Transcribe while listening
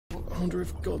wonder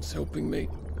if God's helping me,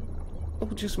 or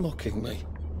just mocking me.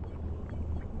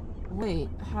 Wait,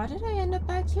 how did I end up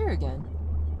back here again?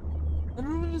 I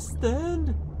don't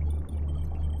understand.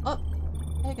 Oh,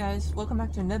 hey guys, welcome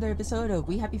back to another episode of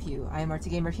We Happy Few. I am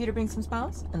Artsi Gamer, here to bring some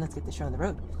smiles, and let's get the show on the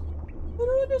road. I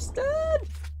don't understand.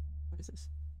 What is this?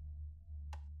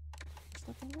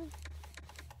 Stuff in here?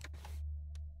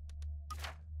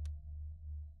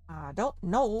 I don't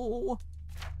know.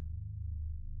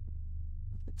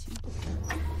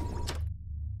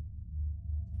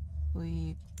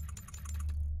 Sleep.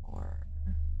 4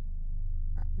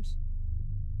 hours.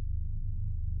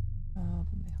 Oh, my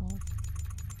health.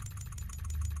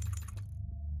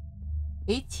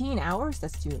 18 hours?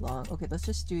 That's too long. Okay, let's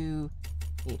just do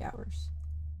 8 hours.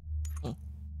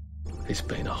 It's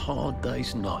been a hard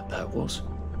day's night, that was.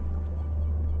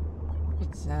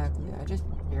 Exactly. I just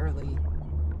barely.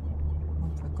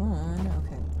 Once we're gone.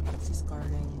 Okay. This is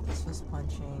guarding. This was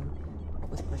punching.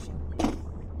 What was pushing? I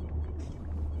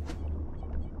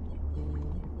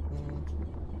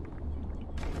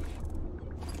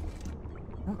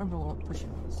don't remember what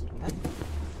pushing was. That...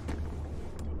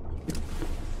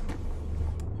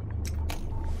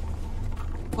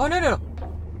 Oh, no, no!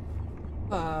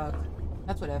 Fuck.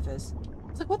 That's what F is.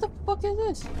 It's like, what the fuck is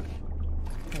this?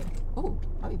 Okay. Oh,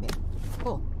 hobby man.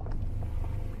 Cool.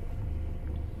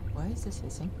 Why is this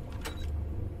hissing?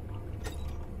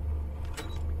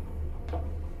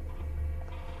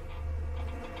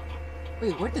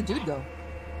 Wait, where'd the dude go?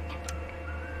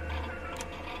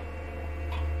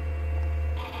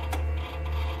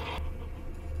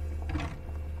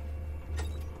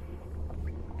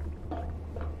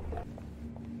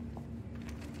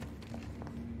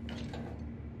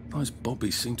 Those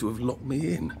bobbies seem to have locked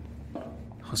me in.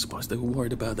 I suppose they were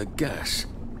worried about the gas.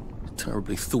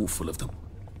 Terribly thoughtful of them.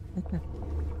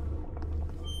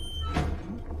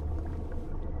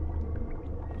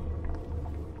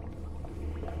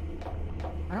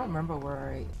 I don't remember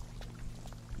where I...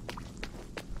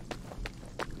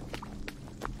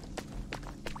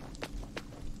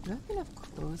 Do I have enough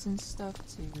clothes and stuff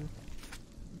to make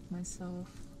myself?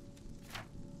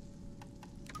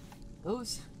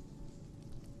 Those?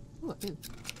 Ooh, I do.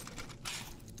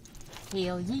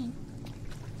 Hell yeah.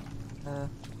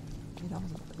 Wait, I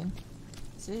wasn't looking.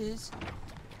 This is...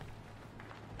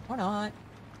 Or not.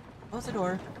 Close the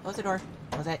door. Close the door.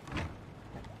 Close it.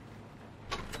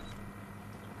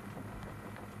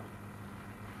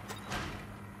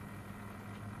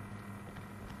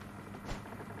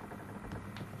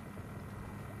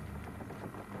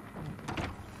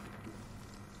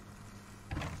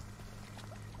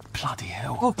 Bloody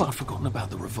hell. Oh, fuck. I've forgotten about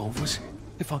the revolvers.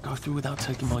 If I go through without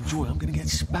taking my joy, I'm gonna get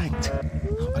spanked. I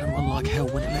better run like hell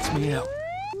when it lets me out.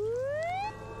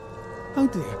 Oh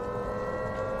dear.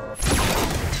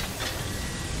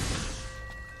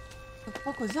 What the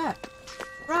fuck was that?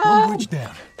 One Run! bridge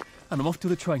down, and I'm off to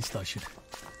the train station.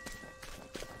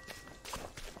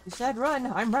 You said run.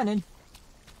 I'm running.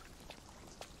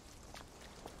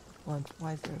 One.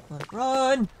 Why is there a blunt?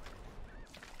 Run!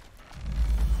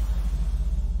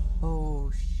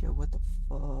 Oh shit, what the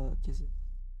fuck is it?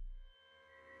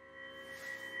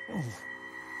 Oh.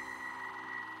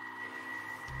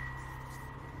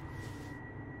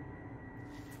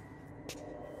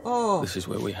 Oh! This is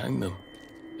where we hang them,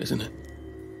 isn't it?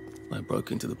 They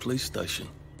broke into the police station,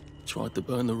 tried to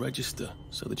burn the register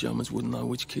so the Germans wouldn't know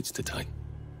which kids to take.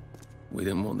 We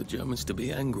didn't want the Germans to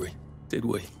be angry, did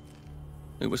we?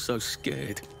 We were so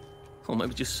scared, or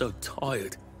maybe just so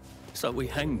tired, so we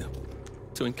hanged them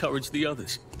to encourage the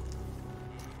others.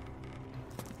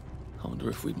 I wonder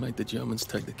if we'd made the Germans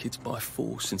take the kids by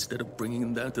force instead of bringing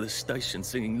them down to the station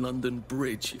singing London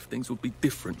Bridge, if things would be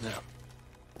different now.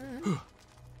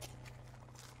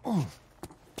 Oh.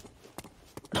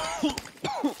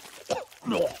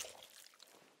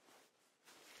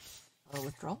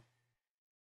 Withdrawal?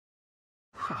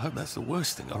 I hope that's the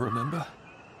worst thing I remember.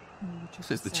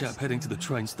 Says the chap heading to the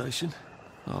train station.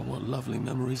 Oh, what lovely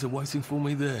memories are waiting for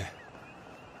me there.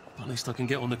 At least I can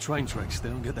get on the train tracks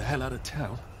there and get the hell out of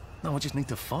town. No, I just need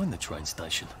to find the train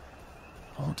station.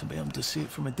 I want to be able to see it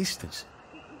from a distance.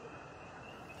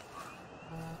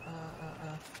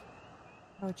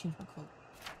 How do I change my clothes?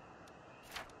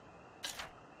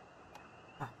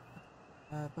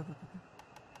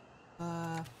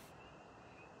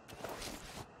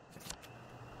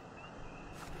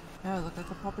 Now I look like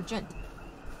a proper gent.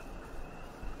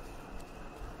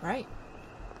 Right?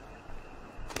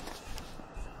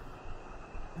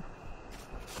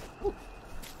 Ooh.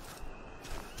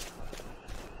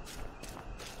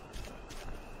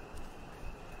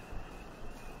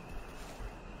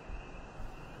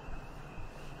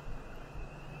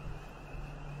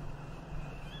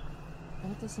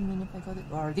 doesn't mean if I go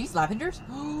to... Are these lavenders?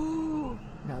 Oh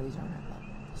no, these aren't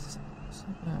lavenders.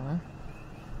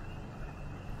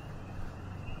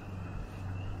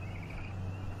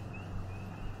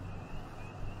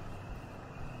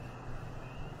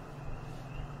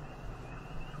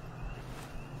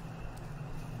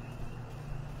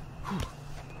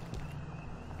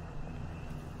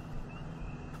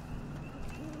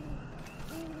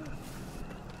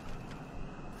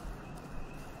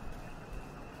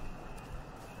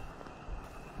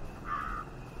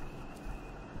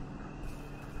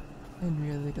 I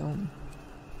really don't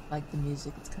like the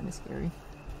music, it's kind of scary.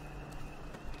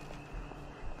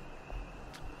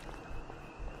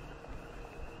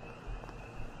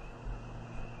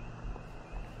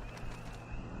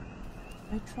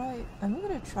 I'm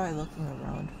gonna try looking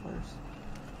around first.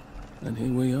 And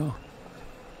here we are.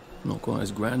 Not quite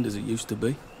as grand as it used to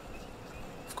be.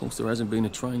 Of course, there hasn't been a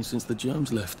train since the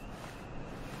germs left.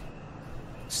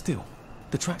 Still,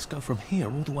 the tracks go from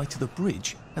here all the way to the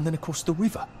bridge, and then across the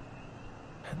river.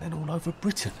 And then all over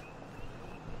Britain.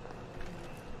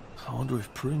 I wonder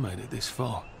if Prue made it this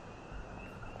far.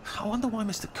 I wonder why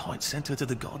Mr. Kite sent her to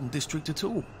the Garden District at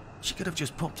all. She could have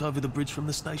just popped over the bridge from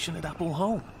the station at Apple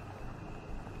Hole.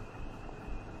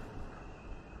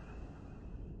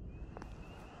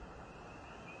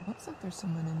 Looks like there's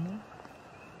someone in there.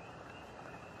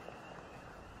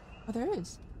 Oh, there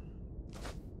is.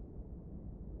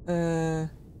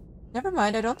 Never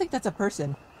mind, I don't think that's a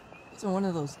person. It's one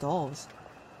of those dolls.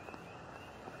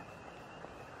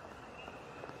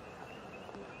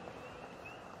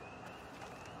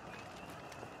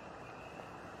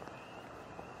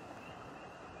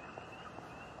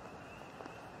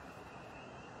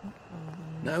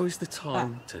 Now is the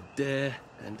time to dare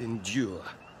and endure.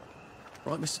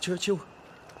 Right, Mr. Churchill?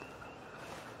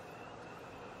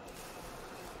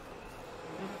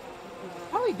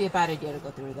 Probably be a bad idea to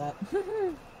go through that.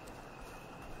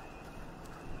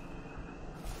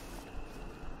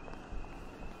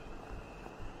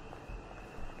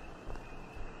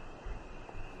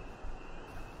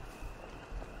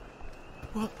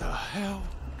 What the hell?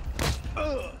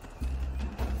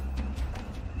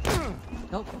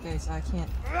 Nope, okay, so I can't.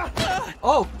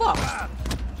 Oh, fuck!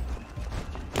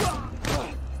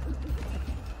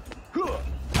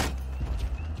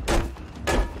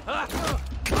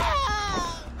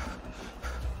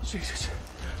 Jesus.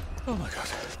 Oh my god.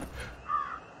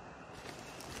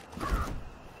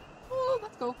 Oh,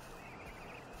 let's go.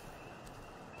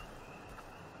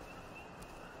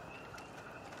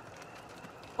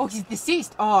 Oh, he's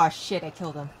deceased! Oh, shit, I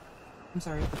killed him. I'm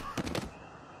sorry.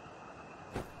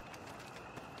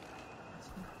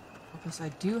 Okay, so I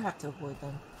do have to avoid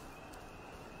them.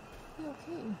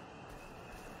 Okay.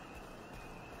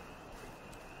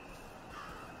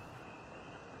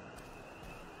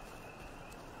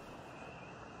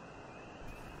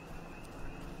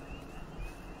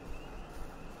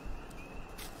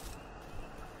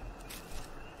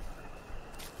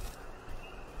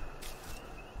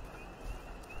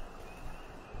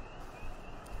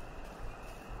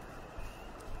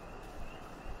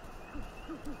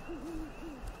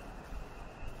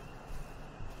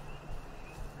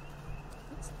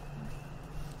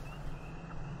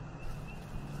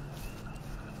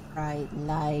 Bright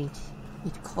light,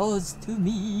 it calls to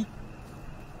me.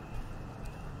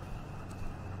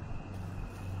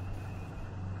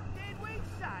 Did we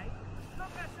say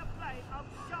cook us a plate of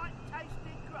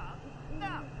shite-tasting grub?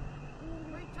 No.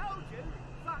 We told you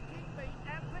fucking meat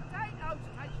and potatoes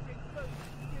tasting food,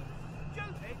 you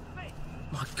stupid bitch.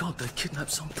 My God, they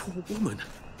kidnapped some poor woman.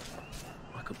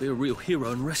 I could be a real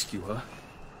hero and rescue her.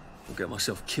 Or get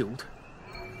myself killed.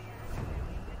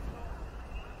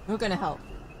 We're gonna help.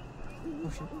 Oh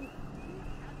shit.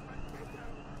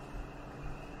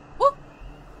 Whoop!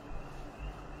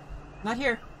 Not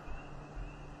here.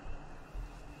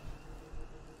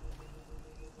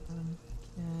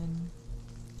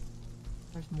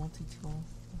 There's multi-tool.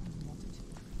 Multi-tool.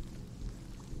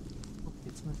 Oh,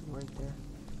 it's right there.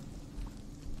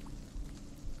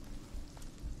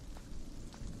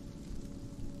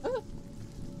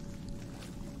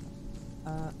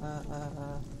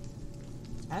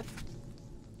 Tab?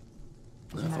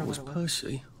 Now, if I was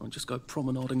Percy, I'd just go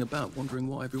promenading about, wondering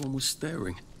why everyone was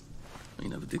staring. He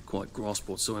never did quite grasp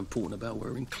what's so important about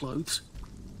wearing clothes.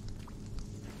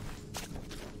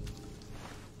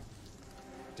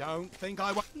 Don't think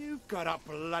I want. You've got a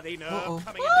bloody nerve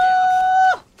coming in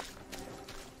Ah! here.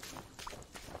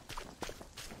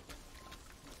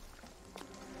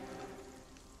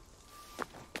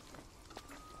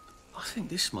 I think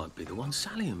this might be the one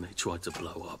Sally and me tried to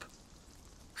blow up.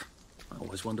 I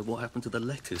always wondered what happened to the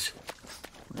letters.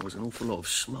 There was an awful lot of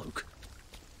smoke.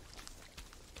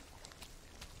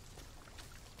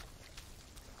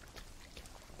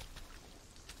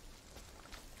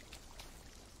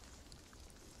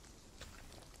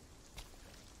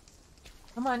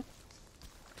 Come on.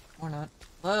 Or not.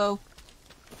 Hello?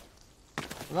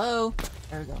 Hello?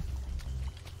 There we go.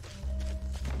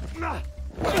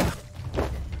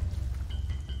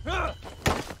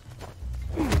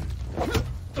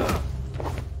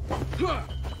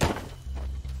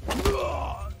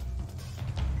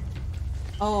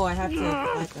 Oh, I have to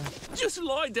fight them. Just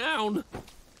lie down!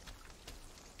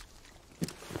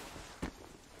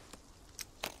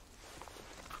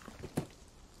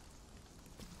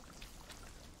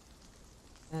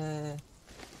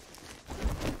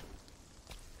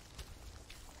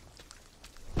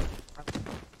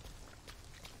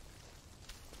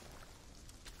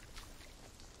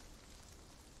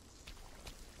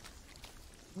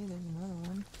 Hey, there's another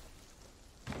one.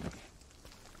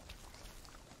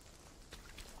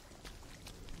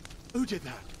 Who did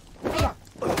that? Hey,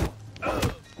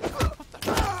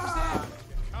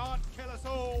 Can't kill us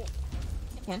all.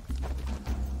 I can.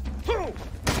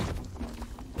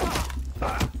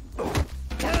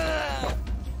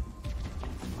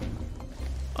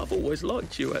 I've always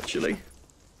liked you, actually.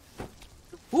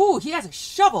 Ooh, he has a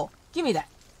shovel! Give me that.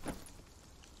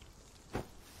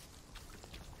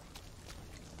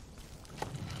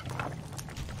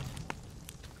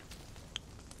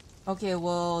 Okay,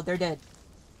 well, they're dead.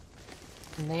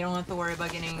 And they don't have to worry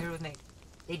about getting angry with me.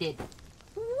 They did.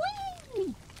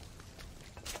 Whee!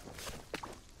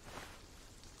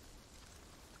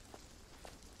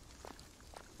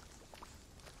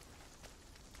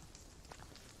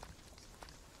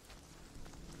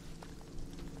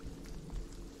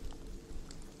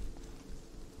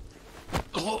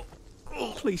 Oh,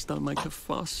 please don't make a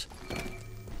fuss.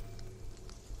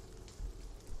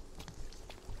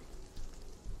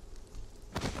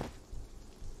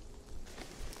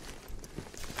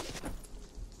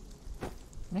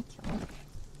 Can I kill him?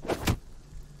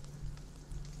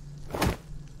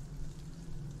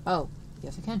 Oh,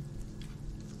 yes I can.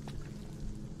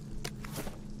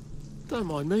 Don't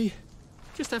mind me.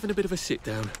 Just having a bit of a sit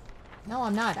down. No,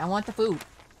 I'm not. I want the food.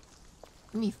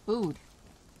 Give me food.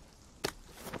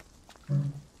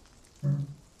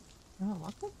 Oh,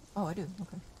 lock it? Oh, I do.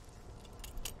 Okay.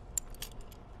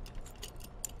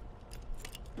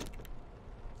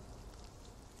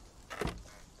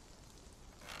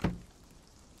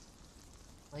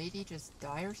 Lady just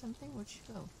die or something? Where'd she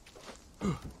go?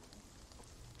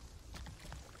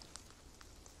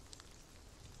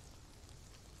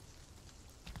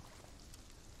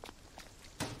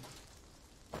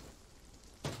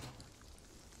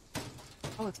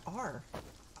 Oh, it's R.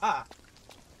 Ah.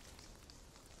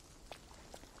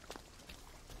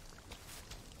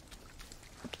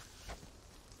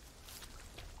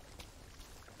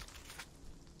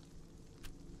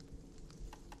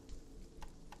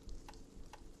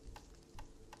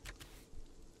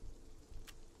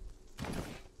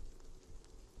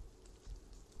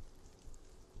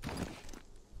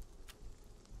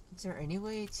 Is there any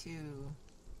way to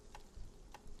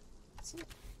see it?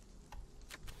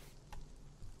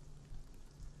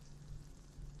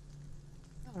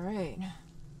 All right.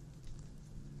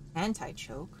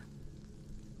 Anti-choke.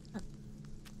 Huh.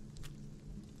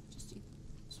 Just eat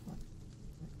this one.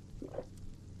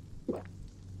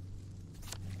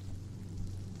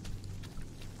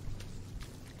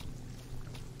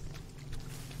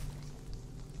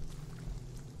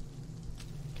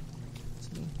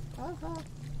 See. Uh-huh.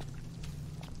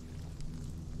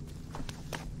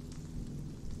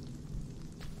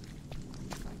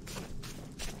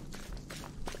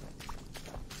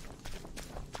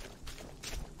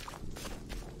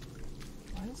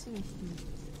 Why is it a huge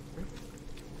brick?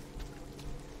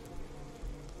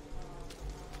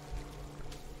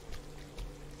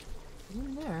 Is it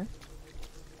in there?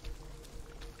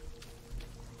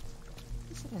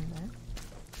 Is it in there?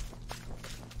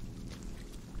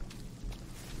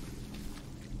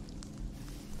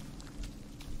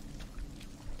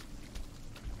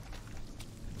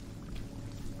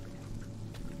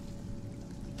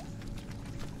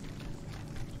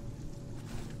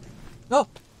 Oh!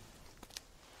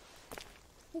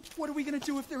 What are we going to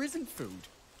do if there isn't food?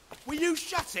 Will you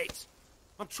shut it?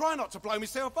 I'm trying not to blow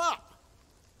myself up.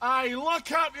 Hey,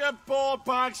 look up your board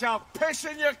bags, I'll piss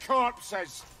in your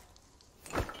corpses.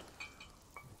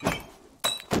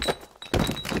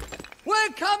 We're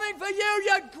coming for you,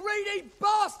 you greedy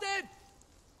bastard!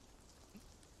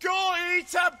 Go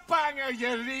eat a banger,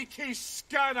 you leaky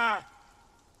scunner!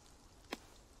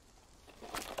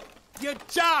 You're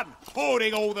done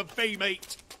hoarding all the bee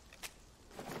meat.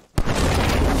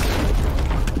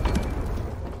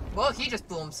 Well, he just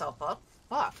blew himself up.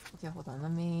 Fuck. Okay, hold on.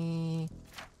 Let me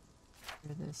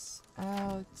figure this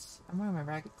out. I'm wearing my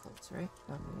ragged clothes, right?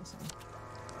 Okay, so.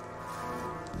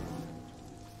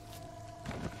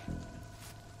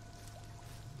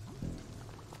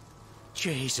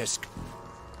 Jesus.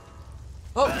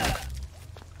 Oh!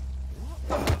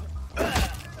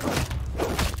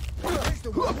 He's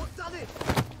the one what done it.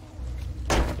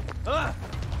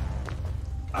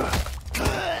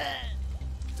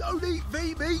 Don't eat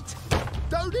bee meat.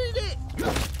 Don't eat it.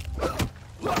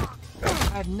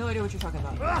 I have no idea what you're talking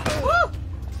about.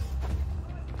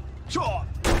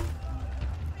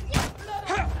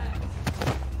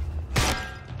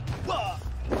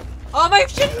 Oh my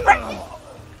shit!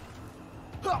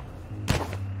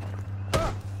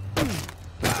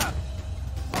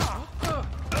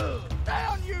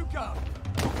 Down you go.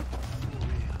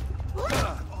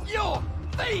 Your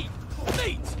feet.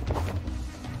 Feet.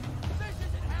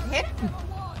 Hit him.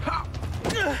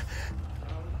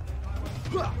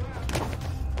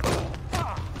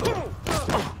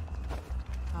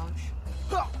 Ouch.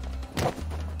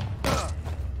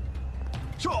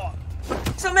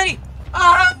 So many!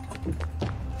 Ah!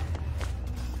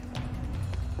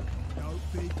 Don't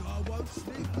think I won't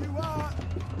sneak you out.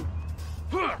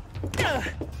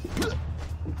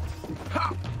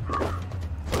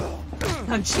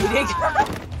 I'm cheating.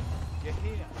 You're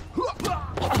here.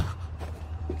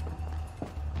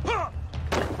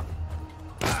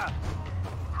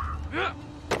 I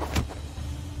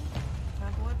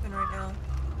have a weapon right now.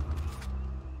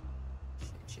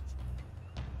 Shit.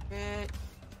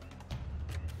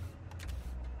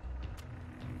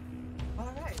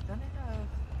 Alright, then I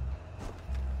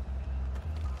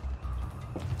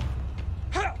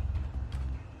have...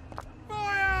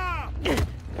 Fire!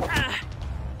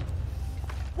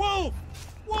 Wolf!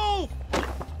 Wolf!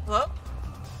 Hello?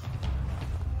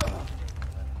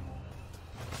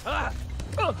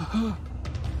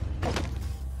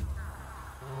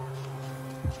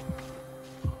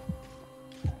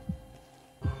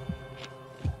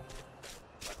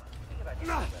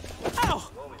 Ow!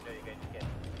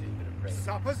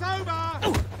 Supper's over!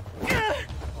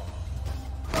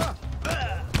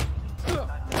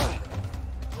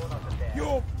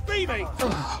 You're beaming!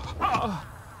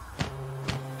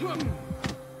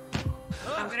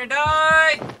 I'm gonna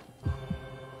die!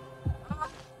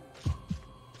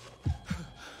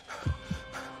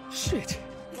 Shit.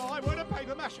 Plywood and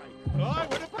paper mache!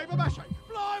 Plywood and paper mache!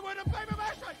 Plywood and paper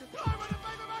mache! Plywood and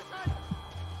paper mache!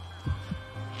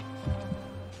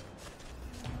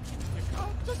 You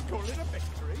can't just call it a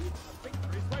victory. A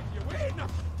victory's when you win!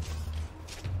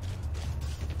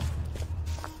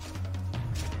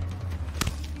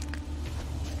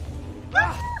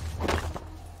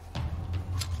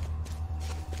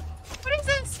 What is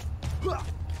this?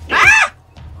 Ah!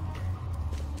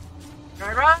 Can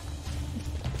I run?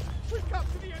 We've come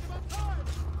to the end of our time!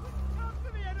 We've come to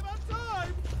the end of our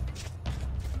time!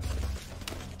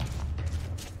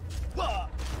 What?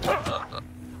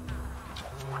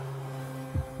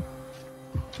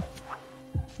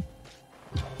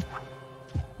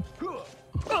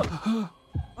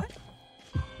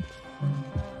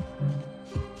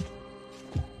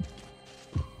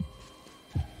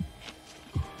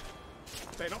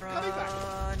 They're not coming back!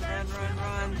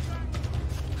 Run.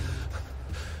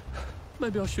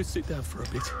 Maybe I should sit down for a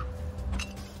bit.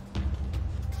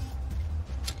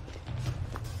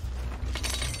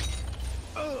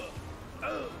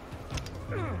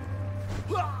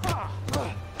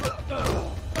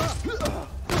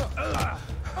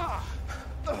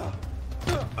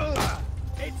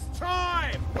 It's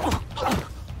time!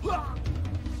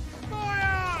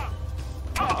 Fire!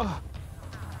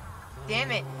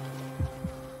 Damn it.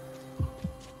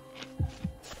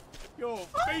 You're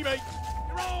beaming!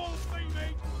 You're all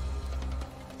beaming!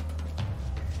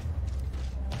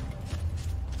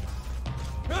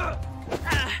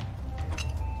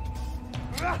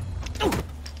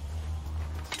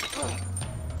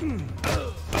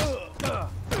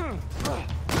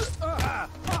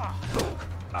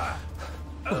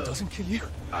 Well, it doesn't kill you.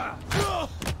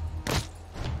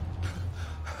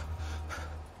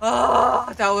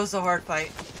 Oh, that was a hard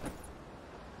fight.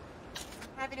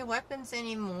 I don't have any weapons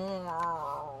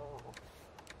anymore.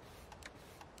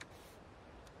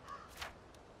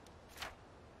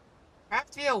 I have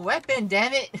to be a weapon,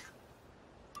 damn it.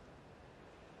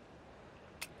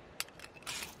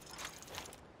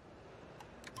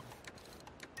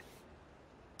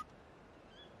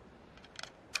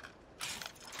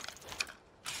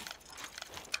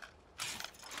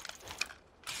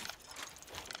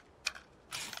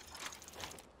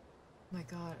 My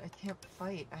god, I can't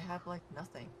fight. I have like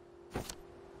nothing.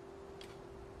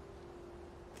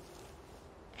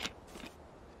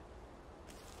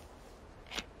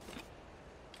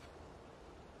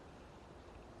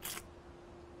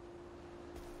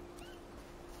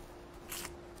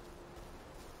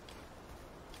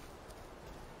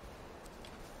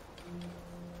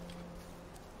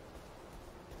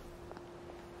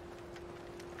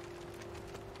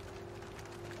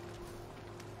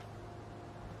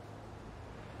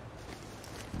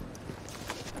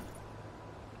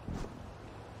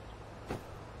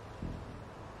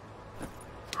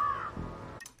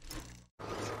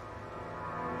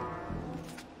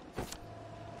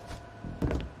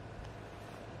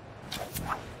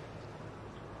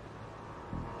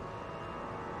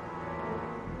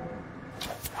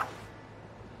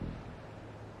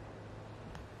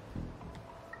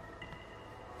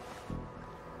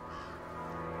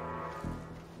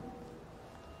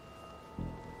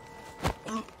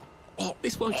 Oh,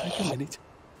 this won't take a minute.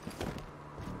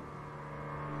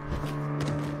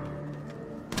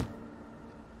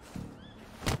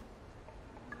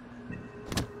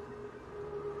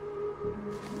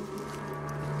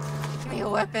 Give me a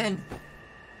weapon.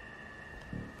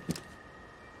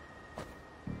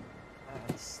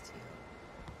 Steal.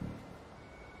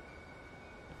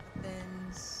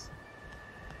 Weapons.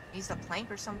 Use a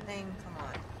plank or something. Come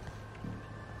on.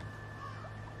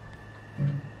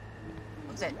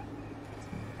 What's it?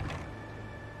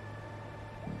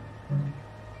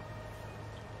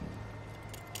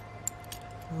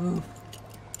 Ooh.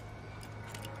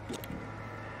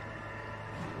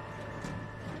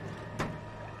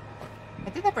 I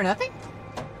did that for nothing?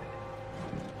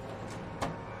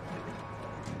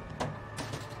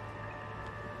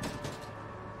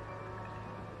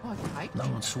 Oh, No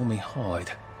one saw me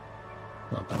hide.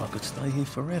 I bet I could stay here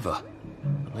forever.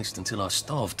 At least until I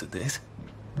starved to death.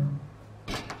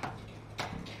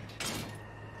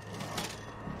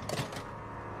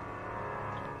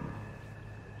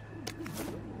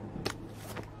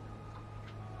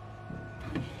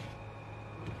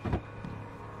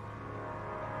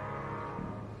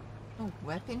 No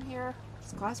weapon here?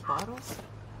 It's glass bottles?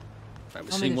 I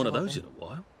haven't seen one of those in a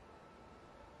while.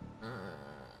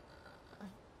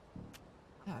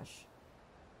 Gosh.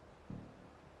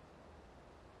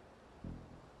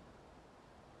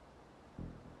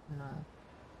 No.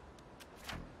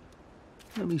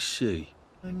 Let me see.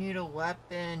 I need a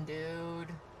weapon,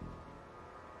 dude.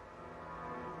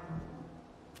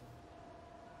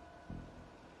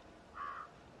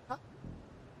 Huh?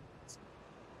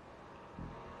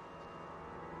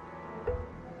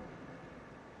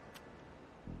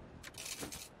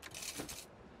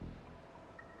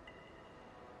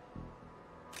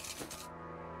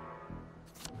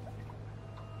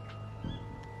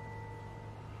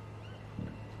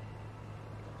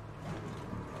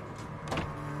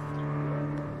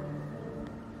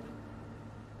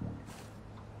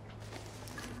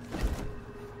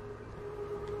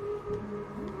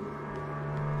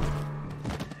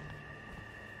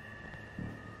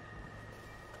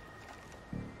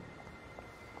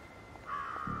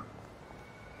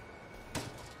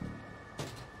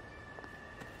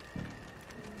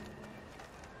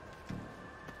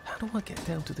 How do I get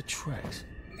down to the tracks?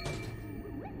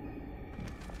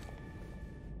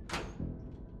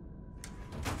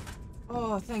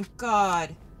 Oh, thank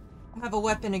God. I have a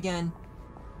weapon again.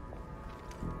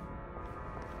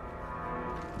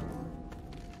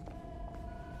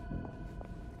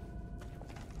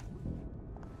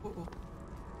 Uh-oh.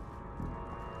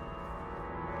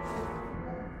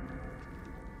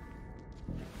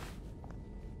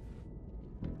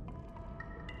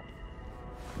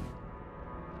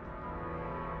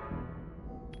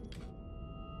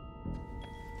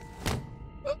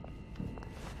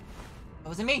 That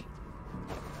wasn't me.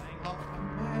 Up a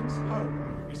man's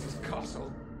home, Mrs.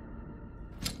 Castle.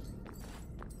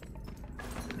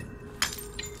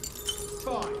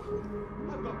 Fine.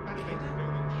 I've got plenty to do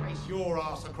in case your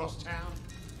ass across town.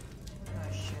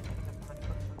 Oh, shit.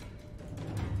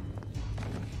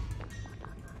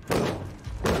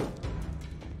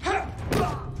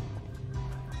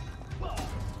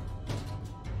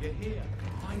 You're here.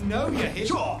 I know you're here.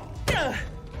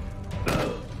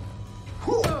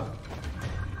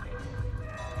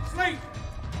 Sleep!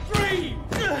 Dream!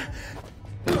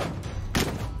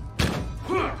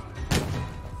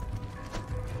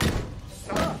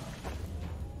 Son!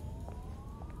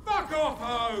 Fuck off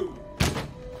home!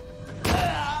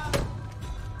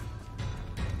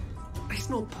 It's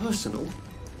not personal.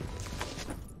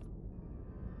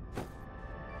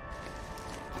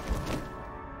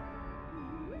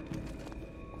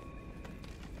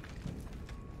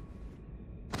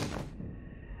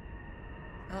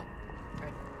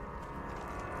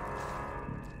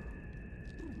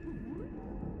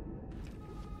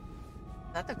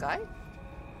 that the guy?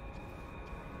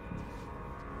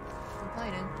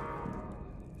 Complaining.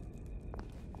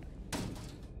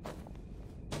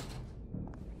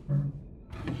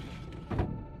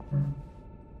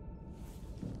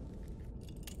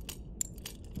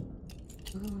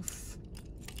 Oof.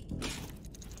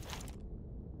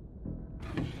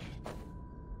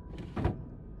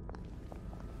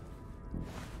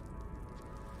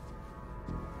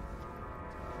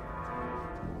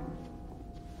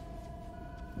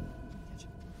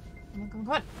 Come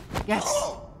on.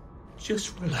 Yes!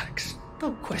 Just relax.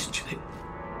 Don't question it.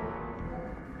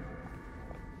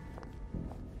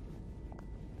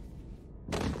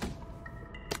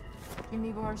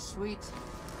 Gimme bar, sweet.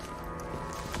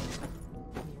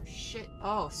 Give me your shit.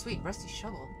 Oh, sweet, rusty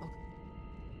shovel.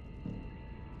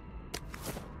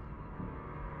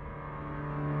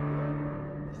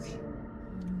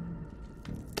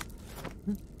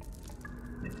 Okay.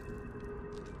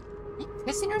 You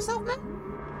pissing yourself, man?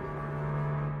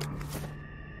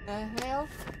 The hell?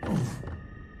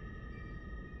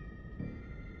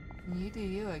 You do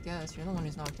you, I guess. You're the one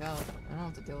who's knocked out. I don't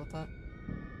have to deal with that.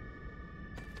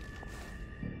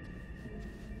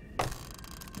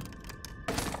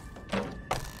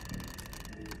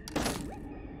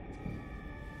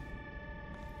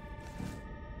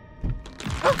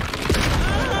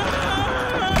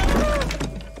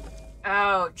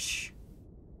 Ouch.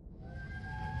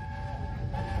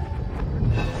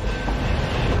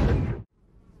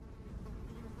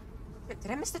 Did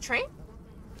I miss the train?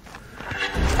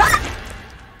 Ah!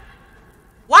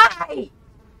 Why?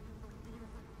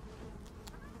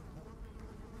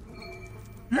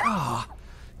 Ah,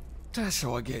 that's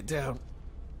how I get down.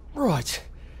 Right.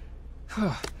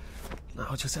 Now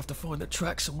I just have to find the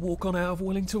tracks and walk on out of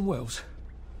Wellington Wells.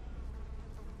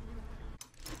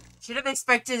 Should have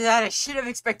expected that. I should have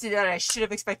expected that. I should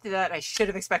have expected that. I should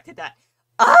have expected that.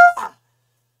 Ah!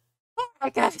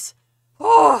 Alright, guys.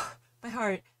 Oh, my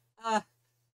heart.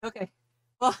 Okay.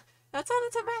 Well, that's all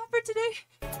the time I have for today.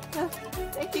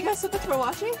 Thank you guys so much for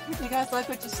watching. If you guys like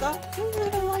what you saw, please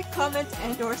leave a like, comment,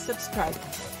 and or subscribe.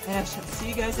 And I shall see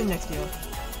you guys in the next video.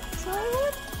 So,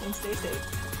 and stay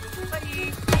safe.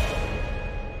 Bye.